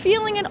 You're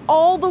feeling it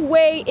all the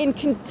way in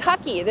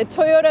Kentucky. The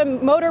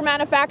Toyota Motor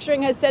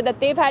Manufacturing has said that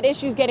they've had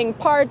issues getting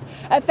parts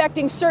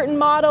affecting certain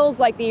models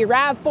like the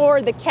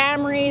RAV4, the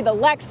Camry, the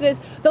Lexus.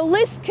 The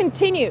list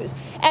continues.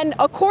 And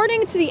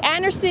according to the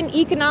Anderson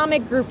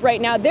Economic Group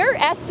right now, they're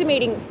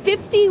estimating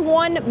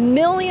 $51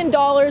 million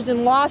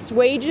in lost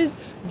wages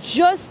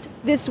just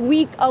this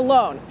week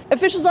alone.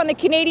 Officials on the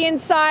Canadian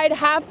side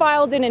have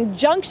filed an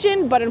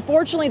injunction, but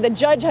unfortunately the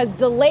judge has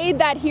delayed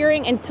that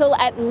hearing until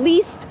at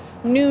least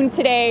noon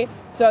today.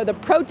 So the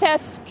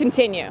protests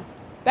continue.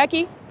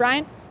 Becky,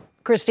 Brian?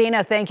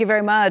 Christina, thank you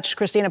very much.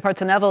 Christina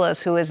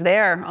Partsenevelos, who is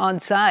there on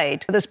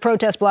site. This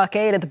protest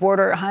blockade at the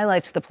border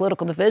highlights the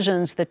political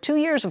divisions that 2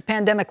 years of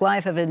pandemic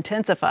life have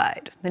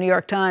intensified. The New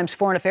York Times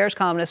foreign affairs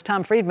columnist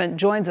Tom Friedman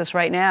joins us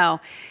right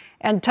now.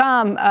 And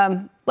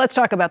Tom, let's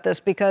talk about this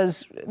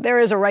because there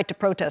is a right to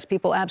protest.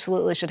 People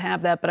absolutely should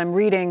have that. But I'm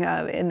reading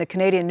in the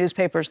Canadian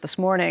newspapers this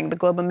morning, the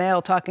Globe and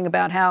Mail, talking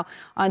about how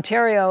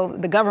Ontario,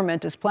 the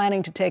government, is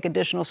planning to take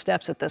additional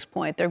steps at this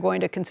point. They're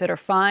going to consider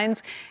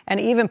fines and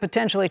even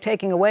potentially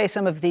taking away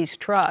some of these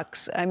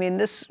trucks. I mean,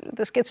 this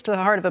gets to the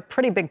heart of a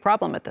pretty big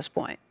problem at this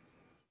point.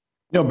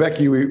 You know,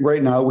 Becky,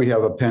 right now we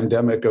have a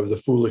pandemic of the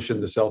foolish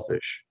and the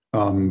selfish.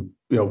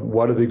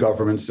 What are the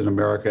governments in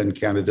America and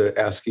Canada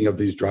asking of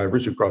these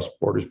drivers who cross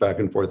borders back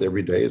and forth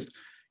every day is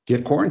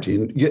get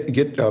quarantined,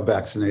 get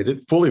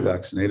vaccinated, fully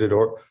vaccinated,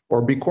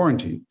 or be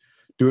quarantined.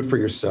 Do it for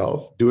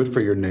yourself. Do it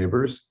for your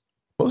neighbors.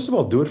 Most of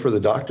all, do it for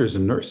the doctors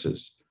and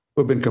nurses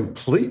who have been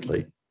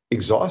completely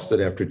exhausted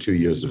after 2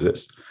 years of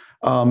this.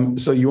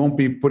 So you won't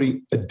be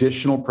putting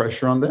additional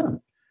pressure on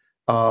them.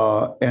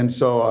 And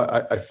so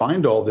I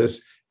find all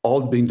this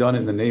all being done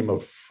in the name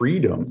of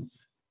freedom.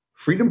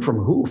 Freedom from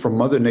who? From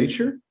Mother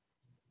Nature?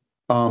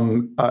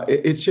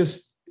 It's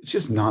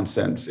just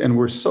nonsense. And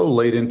we're so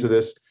late into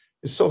this.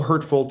 It's so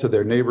hurtful to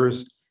their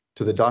neighbors,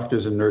 to the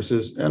doctors and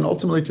nurses, and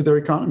ultimately to their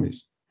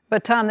economies.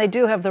 But Tom, they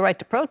do have the right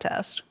to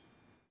protest.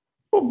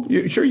 Well,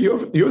 you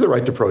have the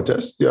right to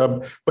protest,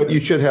 but you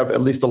should have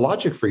at least a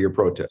logic for your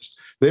protest.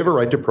 They have a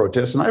right to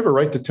protest, and I have a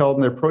right to tell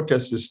them their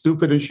protest is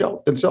stupid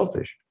and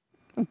selfish.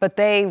 But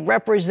they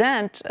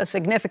represent a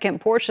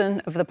significant portion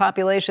of the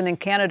population in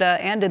Canada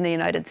and in the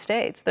United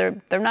States.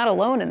 They're not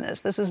alone in this.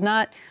 This is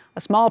not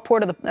a small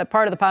part of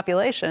the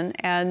population,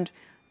 and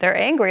they're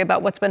angry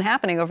about what's been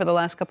happening over the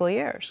last couple of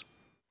years.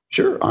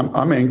 Sure,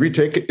 I'm angry.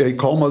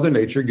 Call Mother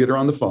Nature, get her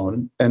on the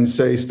phone, and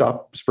say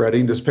stop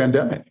spreading this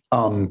pandemic.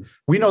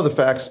 We know the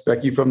facts,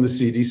 Becky, from the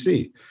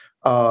CDC.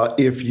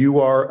 If you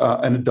are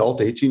an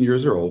adult 18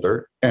 years or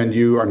older and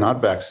you are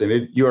not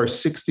vaccinated, you are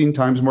 16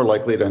 times more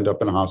likely to end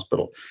up in a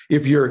hospital.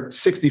 If you're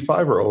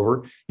 65 or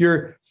over,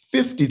 you're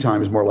 50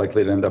 times more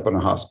likely to end up in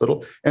a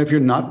hospital. And if you're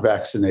not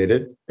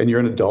vaccinated and you're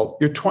an adult,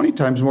 you're 20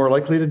 times more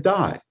likely to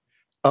die.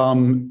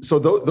 So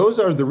those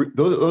are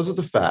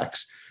the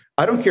facts.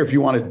 I don't care if you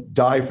want to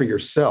die for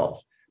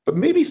yourself, but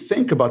maybe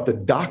think about the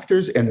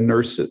doctors and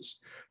nurses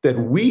that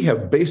we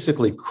have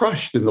basically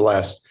crushed in the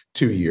last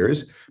 2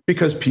 years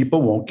because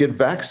people won't get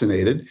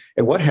vaccinated.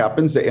 And what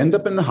happens? They end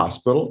up in the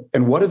hospital.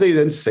 And what do they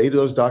then say to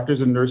those doctors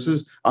and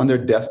nurses on their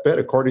deathbed,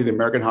 according to the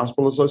American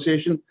Hospital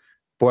Association?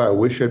 Boy, I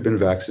wish I'd been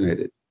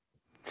vaccinated.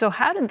 So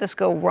how did this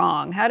go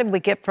wrong? How did we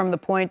get from the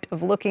point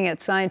of looking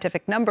at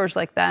scientific numbers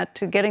like that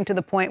to getting to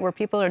the point where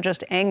people are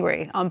just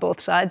angry on both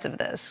sides of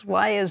this?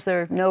 Why is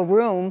there no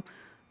room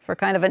for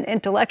kind of an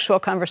intellectual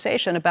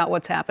conversation about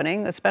what's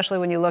happening, especially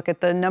when you look at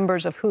the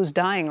numbers of who's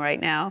dying right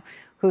now,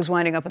 who's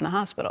winding up in the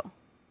hospital?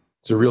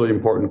 It's a really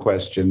important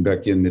question,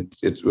 Becky, and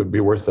it would be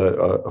worth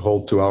a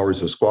whole 2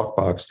 hours of Squawk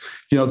Box.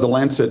 You know, The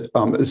Lancet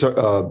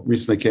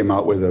recently came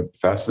out with a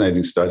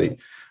fascinating study.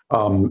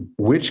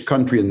 Which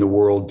country in the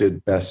world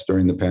did best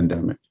during the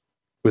pandemic?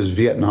 It was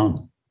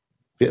Vietnam.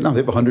 Vietnam,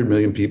 they have 100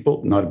 million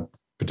people, not a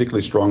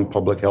particularly strong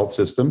public health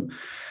system.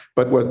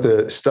 But what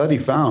the study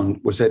found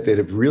was that they had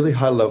a really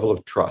high level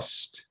of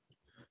trust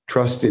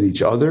in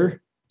each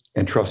other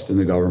and trust in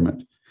the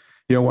government.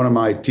 You know, one of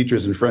my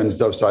teachers and friends,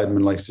 Dov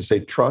Seidman, likes to say,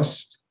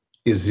 trust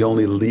is the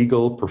only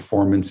legal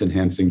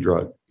performance-enhancing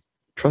drug.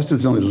 Trust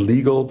is the only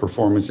legal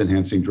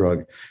performance-enhancing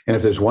drug. And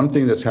if there's one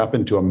thing that's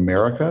happened to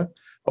America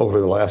over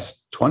the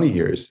last 20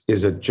 years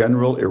is a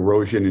general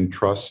erosion in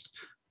trust,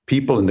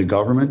 people in the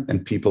government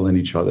and people in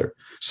each other.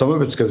 Some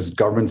of it's because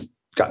government's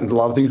gotten a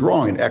lot of things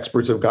wrong and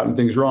experts have gotten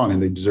things wrong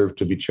and they deserve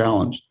to be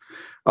challenged.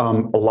 A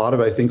lot of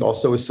it, I think,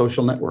 also is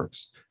social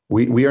networks.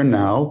 We are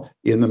now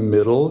in the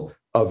middle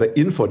of an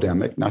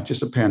infodemic, not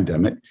just a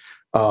pandemic,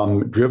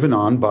 driven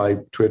on by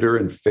Twitter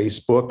and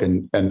Facebook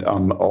and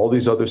all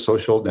these other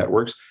social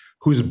networks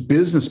whose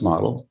business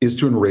model is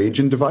to enrage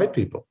and divide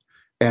people.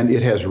 And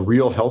it has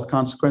real health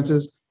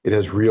consequences. It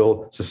has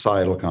real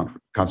societal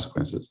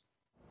consequences.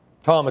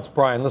 Tom, it's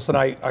Brian. Listen,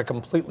 I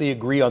completely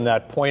agree on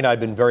that point. I've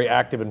been very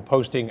active in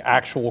posting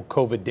actual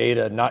COVID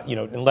data,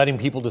 and letting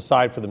people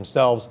decide for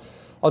themselves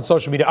on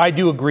social media. I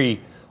do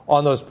agree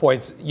on those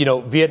points.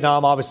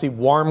 Vietnam, obviously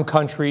warm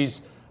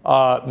countries,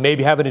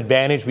 maybe have an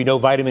advantage. We know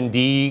vitamin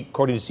D,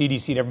 according to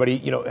CDC and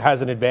everybody,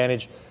 has an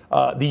advantage.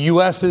 The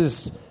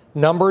U.S.'s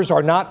numbers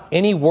are not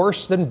any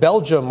worse than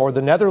Belgium or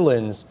the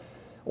Netherlands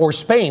or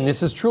Spain.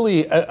 This is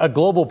truly a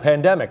global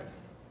pandemic.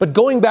 But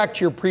going back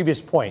to your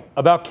previous point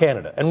about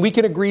Canada, and we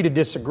can agree to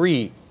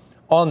disagree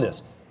on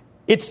this,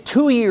 it's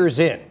 2 years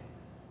in.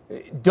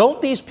 Don't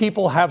these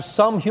people have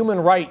some human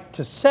right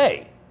to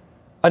say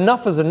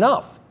enough is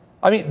enough?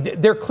 I mean,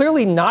 they're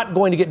clearly not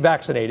going to get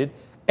vaccinated.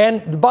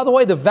 And by the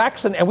way,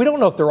 and we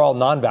don't know if they're all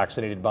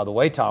non-vaccinated, by the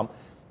way, Tom,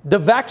 the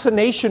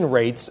vaccination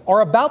rates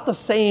are about the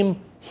same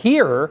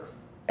here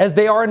as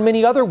they are in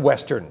many other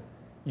Western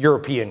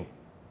European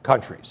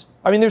countries.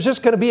 I mean, there's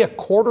just going to be a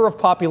quarter of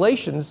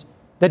populations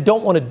that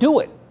don't want to do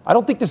it. I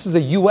don't think this is a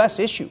U.S.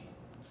 issue.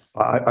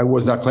 I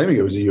was not claiming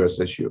it was a U.S.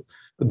 issue.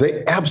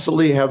 They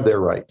absolutely have their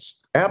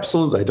rights.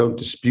 Absolutely. I don't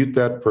dispute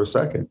that for a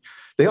second.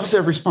 They also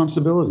have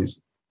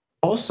responsibilities.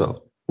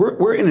 Also,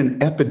 we're in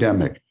an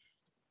epidemic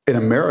in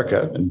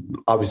America, and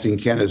obviously in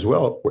Canada as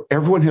well, where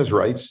everyone has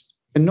rights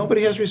and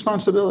nobody has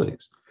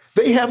responsibilities.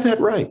 They have that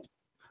right.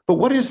 But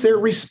what is their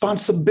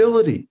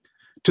responsibility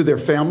to their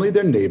family,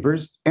 their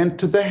neighbors, and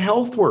to the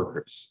health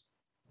workers?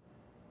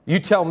 You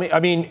tell me.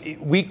 I mean,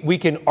 we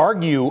can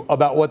argue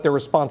about what their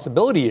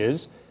responsibility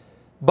is,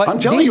 but I'm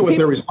telling you what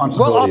their responsibility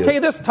is. Well, I'll tell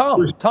you this,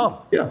 Tom.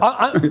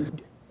 Yeah.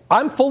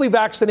 I'm fully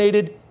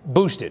vaccinated,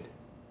 boosted.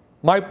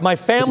 My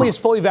family is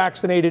fully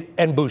vaccinated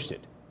and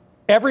boosted.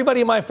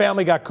 Everybody in my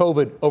family got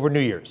COVID over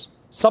New Year's.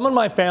 Some in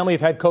my family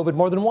have had COVID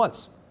more than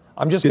once.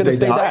 I'm just going to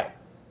say that.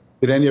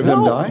 Did any of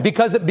them die?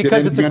 Because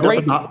it's a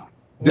great.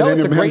 Did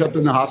any of them end up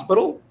in the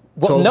hospital?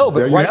 Well, no,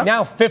 but right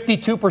now,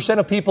 52%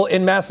 of people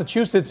in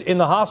Massachusetts in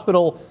the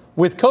hospital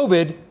with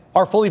COVID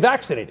are fully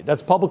vaccinated.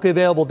 That's publicly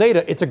available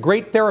data. It's a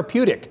great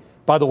therapeutic,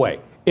 by the way.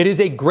 It is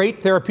a great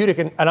therapeutic,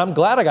 and I'm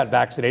glad I got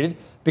vaccinated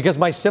because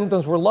my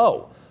symptoms were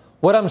low.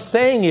 What I'm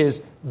saying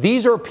is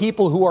these are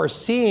people who are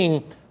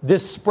seeing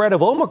this spread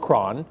of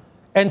Omicron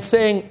and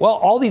saying, well,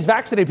 all these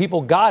vaccinated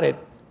people got it.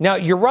 Now,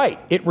 you're right.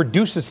 It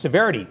reduces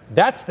severity.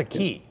 That's the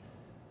key.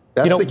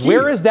 That's the key.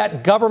 Where is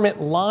that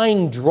government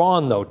line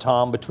drawn, though,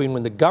 Tom, between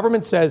when the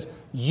government says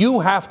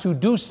you have to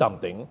do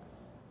something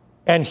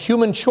and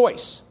human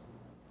choice?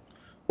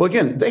 Well,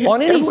 again, they all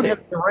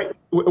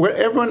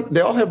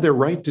have their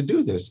right to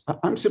do this.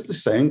 I'm simply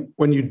saying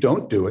when you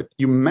don't do it,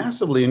 you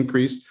massively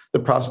increase the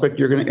prospect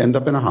you're going to end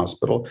up in a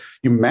hospital.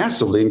 You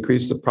massively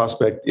increase the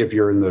prospect, if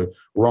you're in the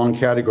wrong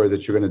category,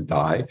 that you're going to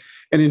die.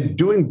 And in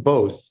doing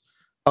both,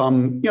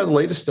 the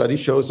latest study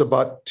shows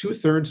about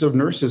 2/3 of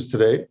nurses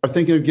today are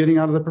thinking of getting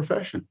out of the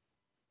profession.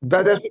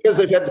 That's because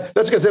they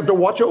have to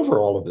watch over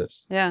all of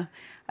this. Yeah.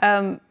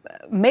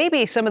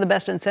 Maybe some of the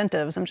best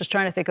incentives, I'm just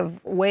trying to think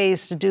of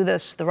ways to do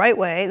this the right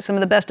way. Some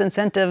of the best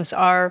incentives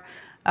are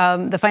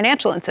the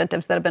financial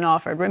incentives that have been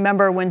offered.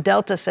 Remember when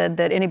Delta said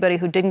that anybody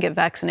who didn't get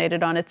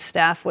vaccinated on its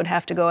staff would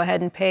have to go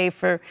ahead and pay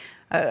for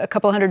a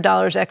couple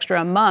 $100 extra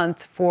a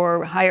month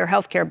for higher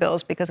healthcare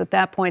bills, because at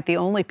that point, the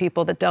only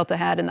people that Delta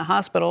had in the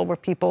hospital were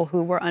people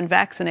who were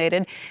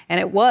unvaccinated, and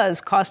it was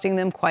costing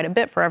them quite a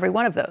bit for every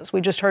one of those. We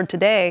just heard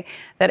today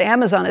that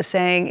Amazon is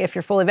saying if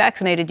you're fully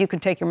vaccinated, you can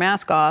take your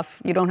mask off.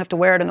 You don't have to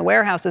wear it in the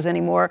warehouses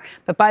anymore.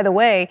 But by the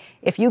way,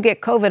 if you get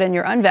COVID and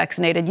you're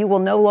unvaccinated, you will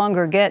no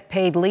longer get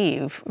paid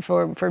leave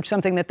for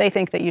something that they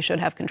think that you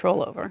should have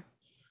control over.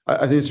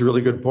 I think it's a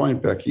really good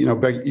point, Becky.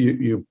 Becky,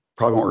 you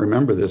probably won't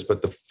remember this,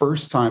 but the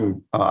first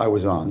time I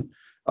was on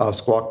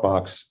Squawk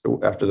Box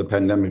after the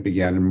pandemic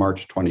began in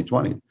March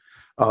 2020,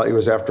 it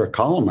was after a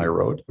column I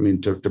wrote,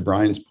 to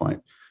Brian's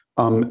point,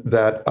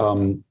 that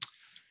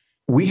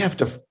we have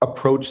to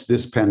approach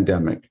this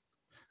pandemic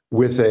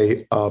with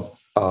a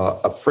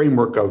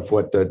framework of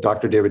what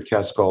Dr. David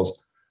Katz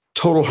calls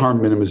total harm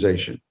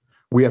minimization.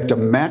 We have to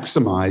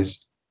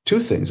maximize two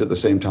things at the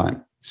same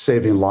time: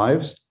 saving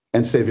lives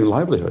and saving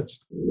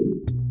livelihoods.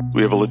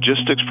 We have a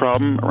logistics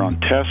problem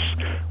around tests.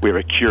 We have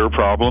a cure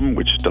problem,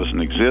 which doesn't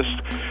exist.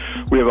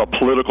 We have a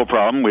political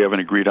problem. We haven't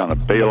agreed on a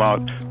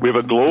bailout. We have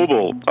a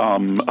global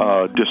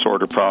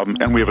disorder problem,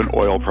 and we have an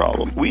oil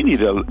problem. We need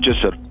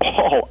just an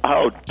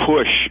all-out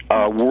push,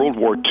 World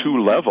War II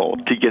level,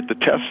 to get the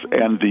tests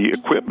and the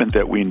equipment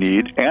that we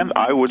need. And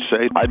I would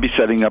say I'd be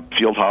setting up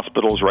field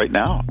hospitals right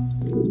now.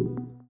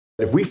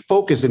 If we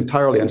focus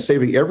entirely on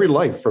saving every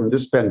life from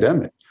this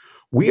pandemic,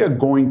 we are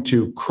going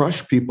to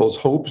crush people's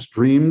hopes,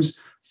 dreams,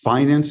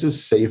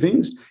 finances,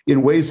 savings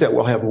in ways that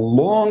will have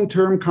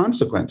long-term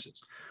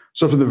consequences.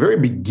 So from the very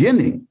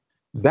beginning,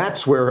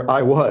 that's where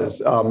I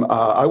was.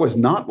 I was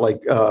not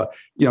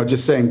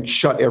just saying,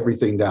 shut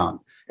everything down.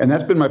 And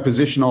that's been my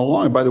position all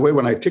along. And by the way,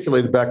 when I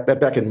articulated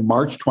back in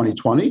March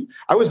 2020,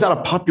 I was not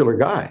a popular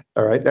guy.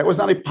 All right. That was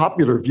not a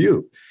popular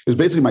view. It was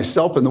basically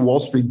myself and the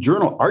Wall Street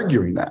Journal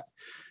arguing that.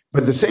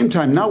 But at the same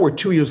time, now we're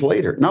 2 years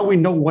later. Now we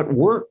know what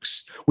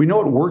works. We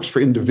know it works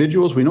for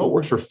individuals. We know it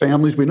works for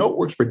families. We know it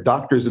works for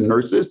doctors and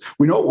nurses.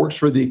 We know it works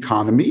for the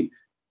economy.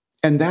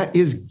 And that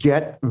is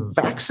get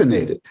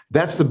vaccinated.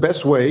 That's the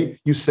best way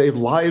you save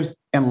lives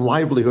and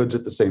livelihoods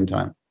at the same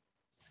time.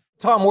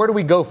 Tom, where do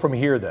we go from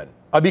here then?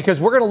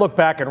 Because we're going to look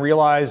back and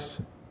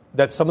realize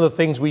that some of the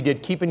things we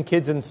did, keeping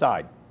kids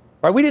inside,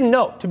 right? We didn't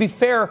know. To be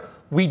fair,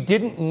 we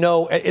didn't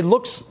know. It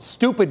looks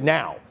stupid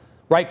now,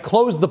 right?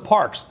 Close the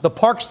parks. The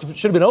parks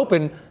should have been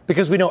open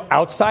because we know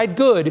outside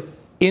good,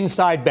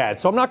 inside bad.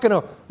 So I'm not going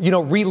to,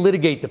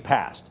 relitigate the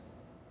past.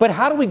 But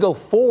how do we go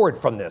forward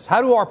from this? How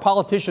do our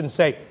politicians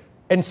say,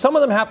 and some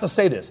of them have to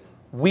say this,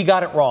 we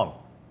got it wrong.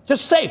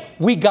 Just say,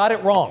 we got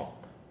it wrong.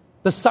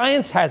 The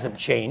science hasn't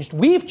changed.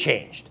 We've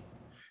changed.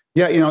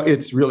 Yeah,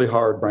 it's really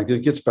hard, Frank. It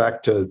gets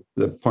back to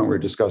the point we were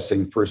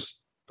discussing first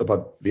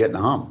about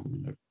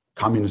Vietnam, a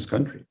communist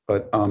country.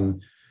 But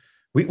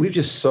we've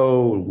just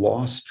so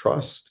lost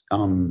trust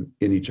in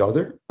each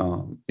other,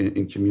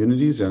 in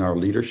communities, and our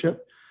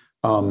leadership.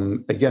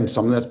 Again,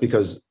 some of that's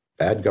because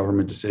bad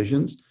government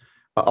decisions.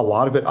 A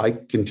lot of it, I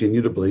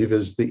continue to believe,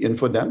 is the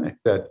infodemic,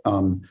 that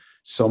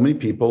so many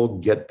people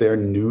get their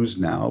news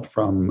now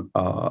from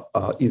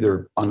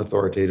either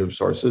unauthoritative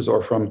sources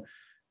or from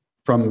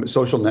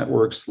social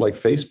networks like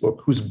Facebook,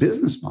 whose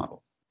business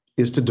model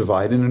is to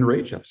divide and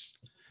enrage us.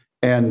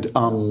 And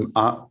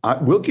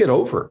we'll get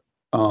over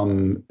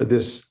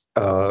this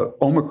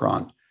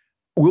Omicron.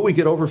 Will we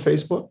get over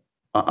Facebook?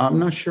 I'm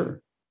not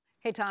sure.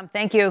 Hey, Tom,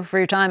 thank you for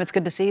your time. It's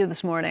good to see you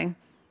this morning.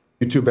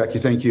 You too, Becky.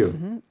 Thank you.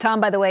 Mm-hmm. Tom,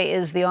 by the way,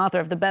 is the author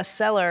of the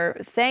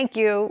bestseller, Thank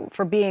You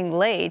for Being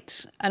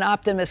Late, An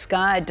Optimist's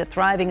Guide to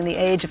Thriving in the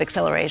Age of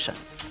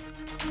Accelerations.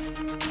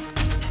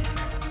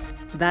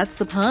 That's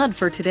the pod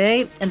for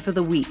today and for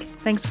the week.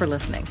 Thanks for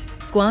listening.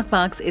 Squawk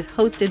Box is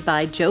hosted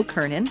by Joe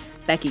Kernan,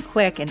 Becky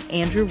Quick, and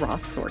Andrew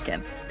Ross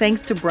Sorkin.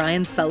 Thanks to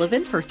Brian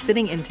Sullivan for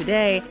sitting in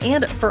today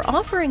and for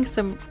offering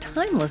some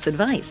timeless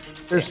advice.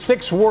 There's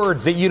 6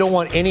 words that you don't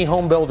want any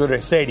home builder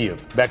to say to you.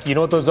 Becky, you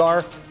know what those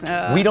are?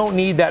 We don't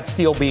need that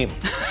steel beam.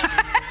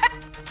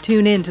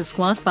 Tune in to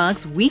Squawk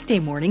Box weekday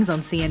mornings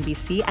on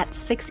CNBC at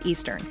 6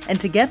 Eastern. And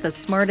to get the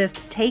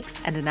smartest takes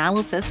and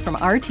analysis from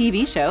our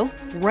TV show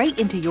right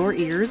into your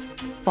ears,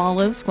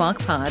 follow Squawk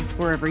Pod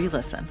wherever you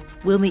listen.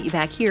 We'll meet you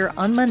back here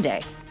on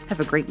Monday. Have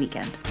a great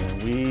weekend.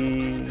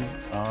 We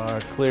are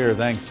clear.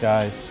 Thanks,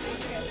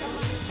 guys.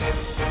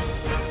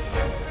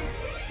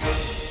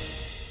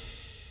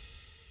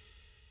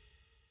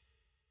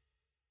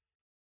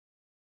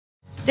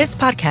 This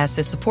podcast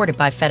is supported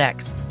by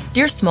FedEx.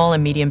 Dear small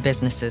and medium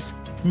businesses,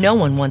 no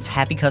one wants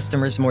happy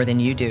customers more than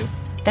you do.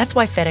 That's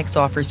why FedEx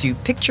offers you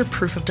picture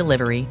proof of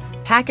delivery,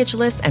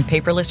 packageless and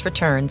paperless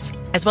returns,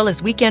 as well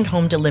as weekend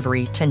home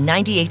delivery to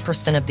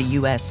 98% of the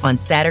U.S. on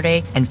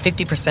Saturday and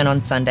 50%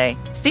 on Sunday.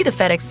 See the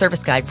FedEx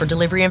service guide for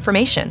delivery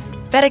information.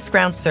 FedEx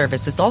Ground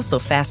service is also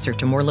faster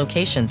to more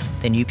locations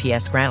than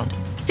UPS Ground.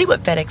 See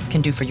what FedEx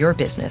can do for your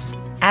business.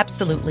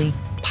 Absolutely,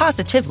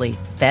 positively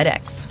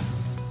FedEx.